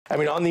I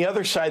mean, on the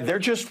other side, they're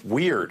just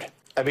weird.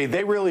 I mean,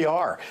 they really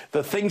are.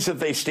 The things that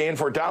they stand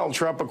for. Donald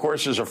Trump, of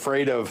course, is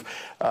afraid of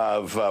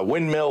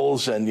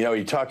windmills, and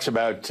he talks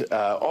about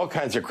all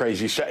kinds of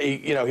crazy stuff.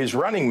 His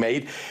running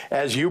mate,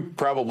 as you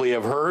probably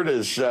have heard,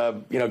 is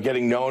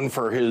getting known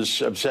for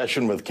his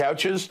obsession with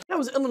couches. That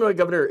was Illinois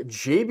Governor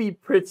JD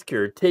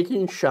Pritzker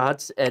taking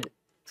shots at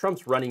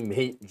Trump's running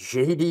mate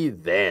JD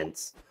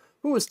Vance,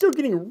 who was still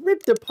getting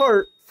ripped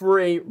apart for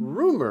a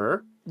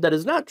rumor that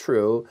is not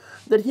true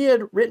that he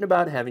had written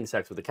about having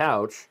sex with a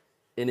couch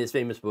in his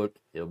famous book,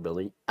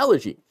 Hillbilly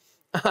Elegy.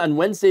 On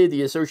Wednesday,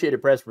 the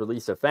Associated Press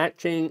released a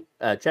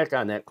fact-check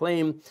on that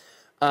claim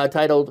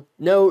titled,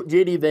 "No,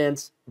 JD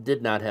Vance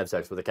did not have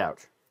sex with a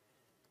couch."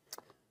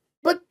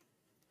 But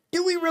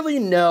do we really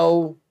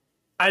know?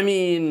 I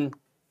mean,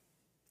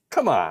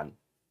 come on.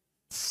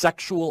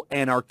 Sexual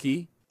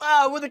anarchy?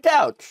 With a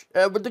couch,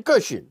 with the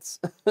cushions.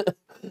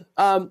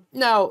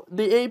 Now,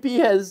 the AP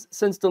has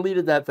since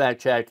deleted that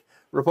fact-check.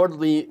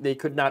 Reportedly, they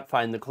could not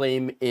find the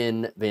claim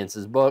in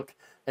Vance's book.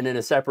 And in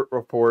a separate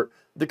report,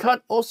 The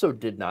Cut also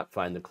did not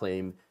find the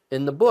claim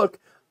in the book.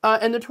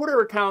 And the Twitter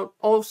account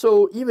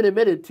also even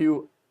admitted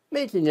to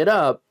making it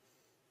up.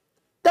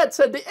 That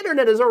said, the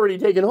internet has already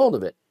taken hold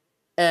of it.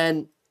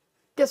 And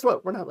guess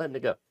what? We're not letting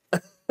it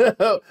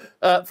go.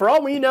 For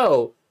all we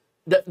know,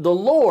 the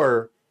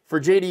lore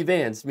for JD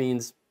Vance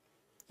means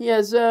he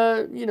has,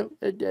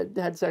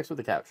 had sex with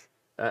a couch.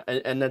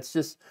 And that's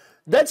just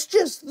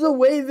the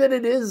way that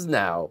it is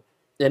now.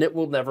 And it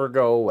will never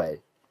go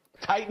away.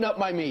 Tighten up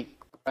my meat.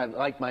 I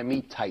like my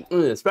meat tight.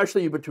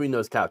 Especially between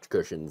those couch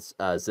cushions,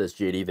 says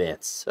JD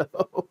Vance.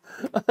 So,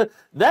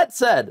 that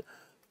said,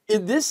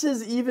 this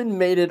has even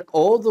made it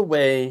all the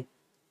way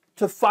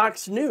to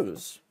Fox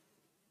News.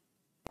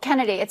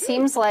 Kennedy, it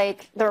seems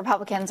like the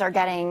Republicans are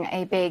getting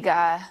a big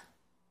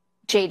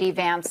JD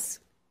Vance,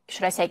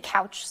 should I say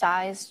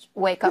couch-sized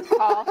wake-up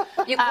call.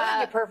 You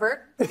could, you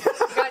pervert. You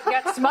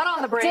got smut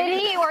on the brain. Did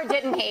he or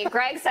didn't he?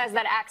 Greg says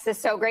that X is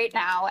so great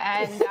now,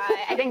 and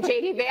I think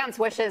JD Vance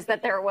wishes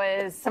that there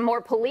was some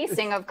more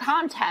policing of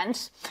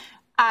content.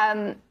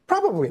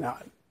 Probably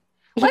not.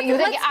 I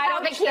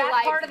don't think he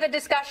liked part of the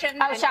discussion.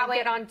 Oh, shall we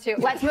get on to?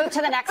 Let's move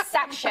to the next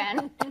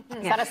section.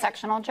 Is that a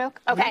sectional joke?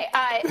 Okay,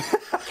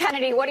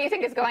 Kennedy, what do you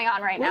think is going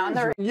on right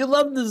now? You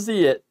love to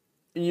see it.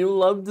 You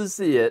love to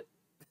see it.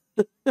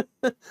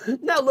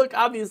 Now, look,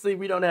 obviously,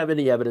 we don't have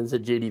any evidence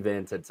that JD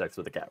Vance had sex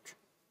with a couch,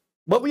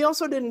 but we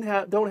also don't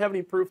have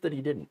any proof that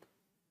he didn't.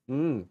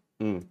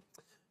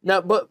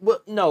 Now,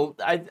 but no,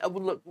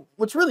 look.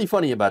 What's really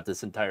funny about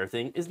this entire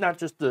thing is not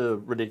just the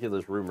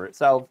ridiculous rumor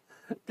itself,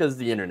 because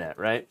the internet,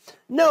 right?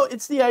 No,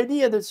 it's the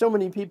idea that so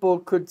many people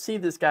could see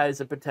this guy as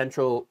a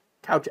potential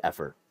couch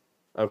effer.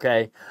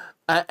 Okay,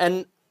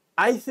 and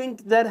I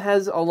think that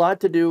has a lot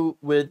to do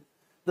with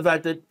the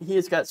fact that he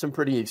has got some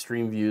pretty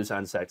extreme views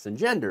on sex and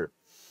gender.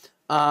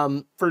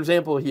 For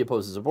example, he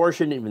opposes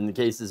abortion, even in the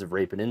cases of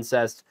rape and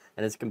incest,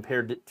 and has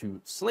compared it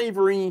to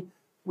slavery.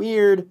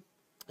 Weird.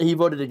 He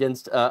voted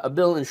against a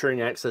bill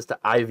ensuring access to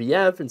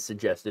IVF and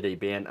suggested a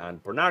ban on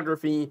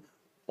pornography.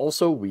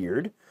 Also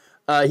weird.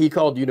 He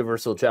called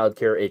universal child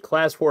care a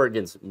class war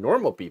against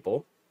normal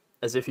people,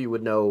 as if he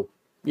would know,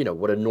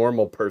 what a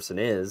normal person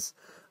is.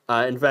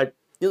 In fact,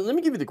 let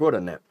me give you the quote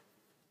on that.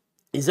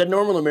 He said,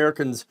 "Normal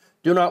Americans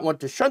do not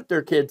want to shunt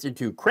their kids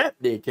into crap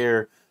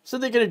daycare so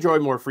they can enjoy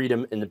more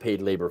freedom in the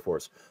paid labor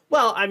force."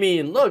 Well, I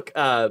mean, look,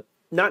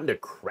 not into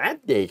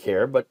crap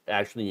daycare, but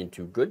actually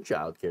into good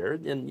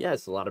childcare. And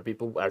yes, a lot of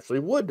people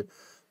actually would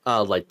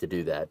like to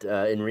do that.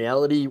 In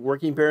reality,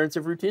 working parents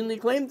have routinely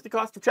claimed that the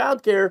cost of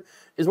childcare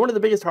is one of the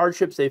biggest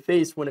hardships they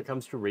face when it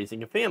comes to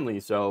raising a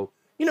family. So,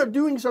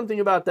 doing something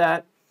about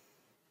that,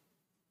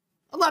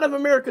 a lot of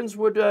Americans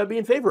would be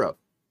in favor of.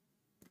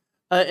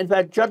 In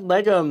fact, Judd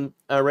Legum,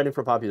 writing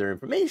for Popular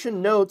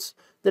Information, notes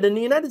that in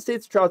the United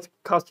States, the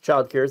cost of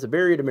child care is a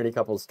barrier to many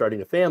couples starting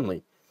a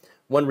family.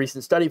 One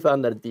recent study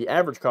found that the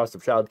average cost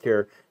of child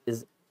care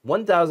is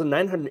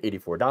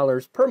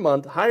 $1,984 per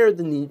month, higher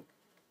than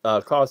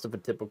the cost of a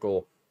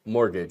typical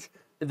mortgage.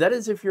 That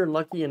is if you're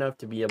lucky enough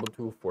to be able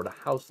to afford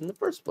a house in the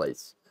first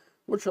place,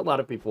 which a lot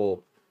of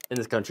people in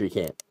this country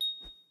can't.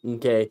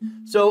 Okay,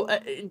 so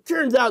it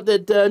turns out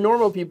that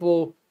normal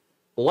people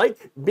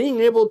like being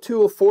able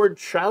to afford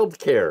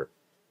childcare,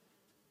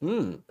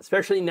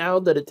 especially now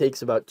that it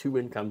takes about 2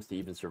 incomes to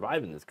even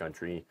survive in this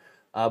country.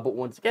 But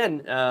once again,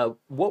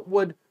 what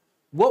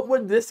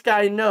would this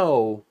guy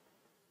know,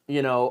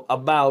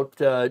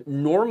 about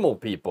normal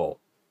people?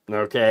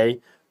 Okay,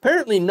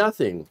 apparently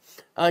nothing.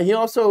 He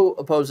also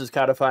opposes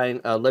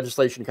codifying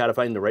legislation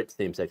codifying the right to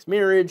same-sex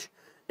marriage,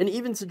 and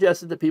even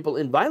suggested that people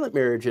in violent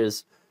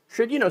marriages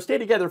should, stay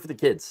together for the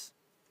kids.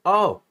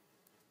 Oh,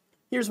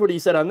 here's what he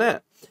said on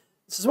that.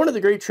 This is one of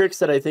the great tricks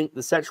that I think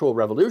the sexual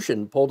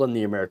revolution pulled on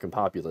the American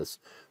populace,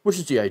 which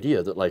is the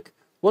idea that,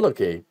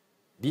 okay,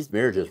 these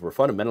marriages were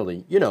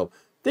fundamentally,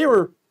 they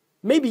were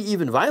maybe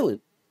even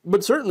violent,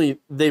 but certainly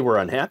they were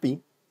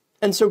unhappy.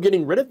 And so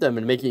getting rid of them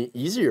and making it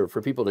easier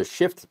for people to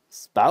shift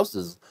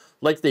spouses,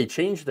 like they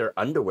change their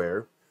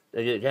underwear,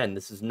 again,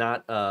 this is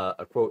not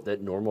a quote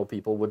that normal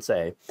people would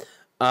say.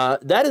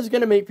 That is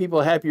going to make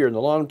people happier in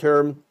the long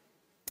term.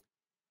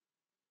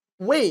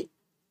 Wait,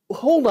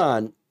 hold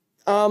on.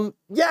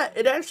 Yeah,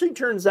 it actually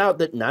turns out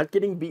that not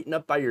getting beaten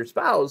up by your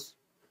spouse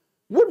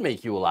would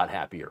make you a lot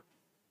happier.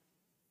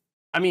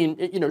 I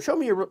mean, you know, show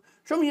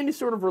me any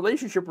sort of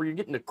relationship where you're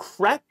getting the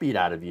crap beat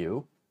out of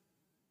you,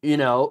 you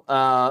know,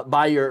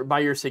 by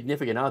your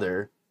significant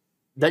other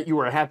that you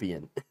are happy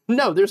in.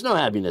 No, there's no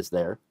happiness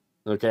there.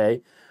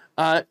 Okay.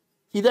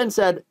 He then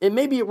said, and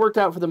maybe it worked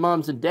out for the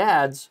moms and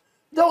dads,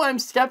 though I'm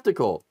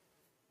skeptical.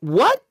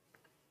 What?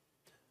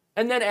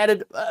 And then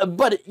added,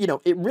 but, you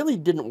know, it really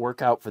didn't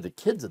work out for the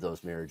kids of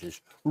those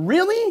marriages.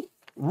 Really?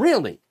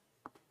 Really?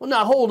 Well,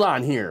 now hold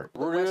on here.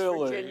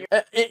 Really?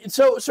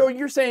 So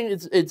you're saying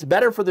it's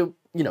better for the,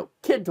 you know,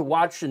 kid to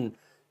watch and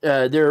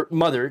their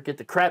mother get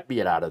the crap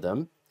beat out of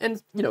them,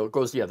 and, you know, it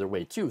goes the other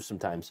way too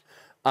sometimes.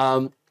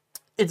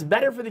 It's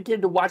better for the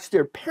kid to watch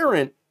their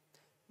parent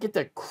get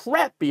the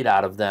crap beat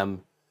out of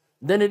them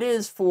than it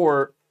is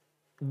for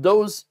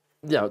those,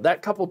 you know,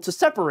 that couple to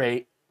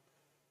separate,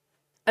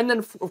 and then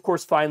of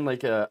course find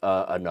like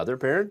another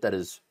parent that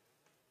is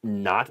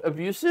not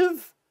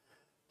abusive.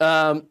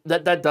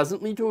 That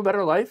doesn't lead to a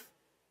better life?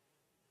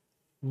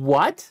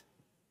 What?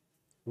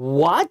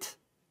 What?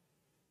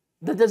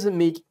 That doesn't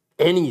make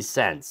any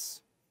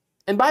sense.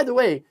 And by the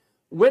way,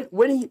 when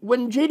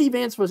JD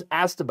Vance was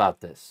asked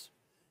about this,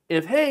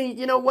 if, hey,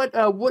 you know what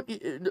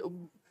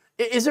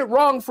is it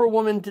wrong for a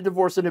woman to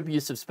divorce an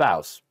abusive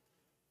spouse?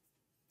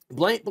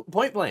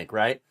 Point blank,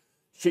 right?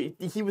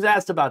 He was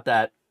asked about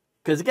that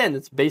because, again,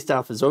 it's based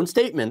off his own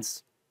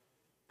statements.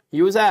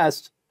 He was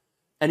asked,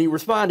 and he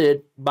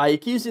responded by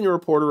accusing the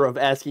reporter of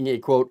asking a,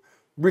 quote,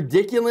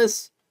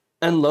 ridiculous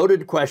and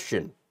loaded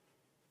question.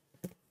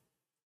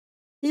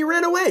 He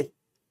ran away.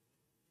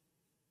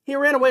 He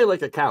ran away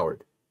like a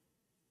coward.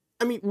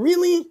 I mean,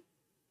 really?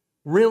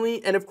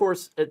 Really? And of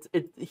course,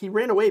 he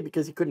ran away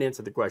because he couldn't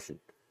answer the question.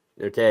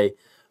 Okay?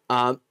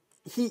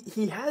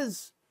 He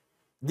has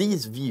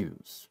these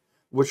views,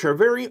 which are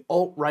very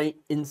alt-right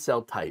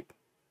incel type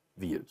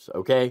views,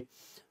 okay?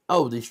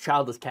 Oh, these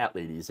childless cat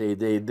ladies,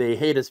 they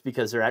hate us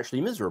because they're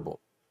actually miserable.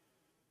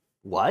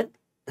 What?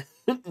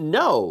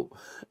 No.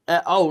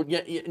 Oh,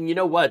 yeah, you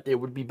know what? They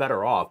would be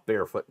better off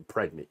barefoot and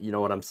pregnant. You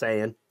know what I'm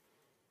saying?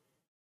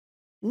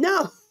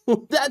 No.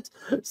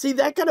 See,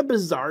 that kind of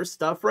bizarre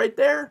stuff right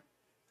there,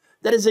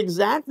 that is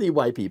exactly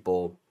why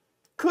people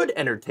could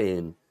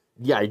entertain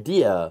the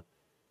idea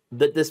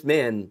that this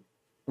man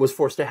was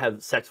forced to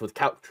have sex with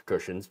couch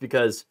cushions,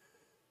 because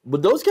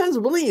with those kinds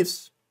of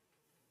beliefs,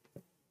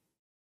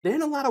 there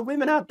ain't a lot of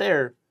women out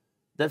there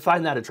that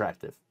find that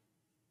attractive.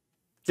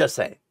 Just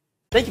saying.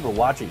 Thank you for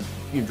watching.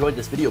 If you enjoyed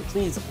this video,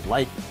 please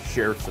like,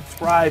 share,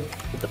 subscribe,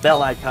 hit the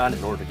bell icon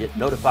in order to get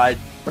notified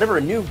whenever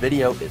a new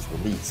video is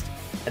released.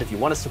 And if you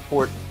want to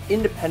support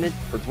independent,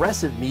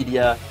 progressive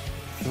media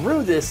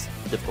through this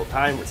difficult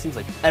time where it seems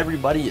like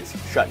everybody is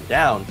shutting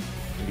down, you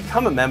can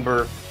become a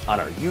member on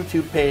our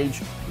YouTube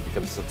page, you can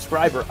become a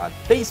subscriber on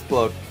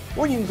Facebook,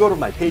 or you can go to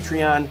my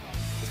Patreon.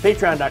 It's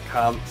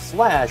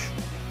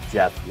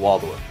patreon.com/Jeff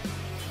Waldorf.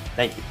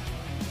 Thank you.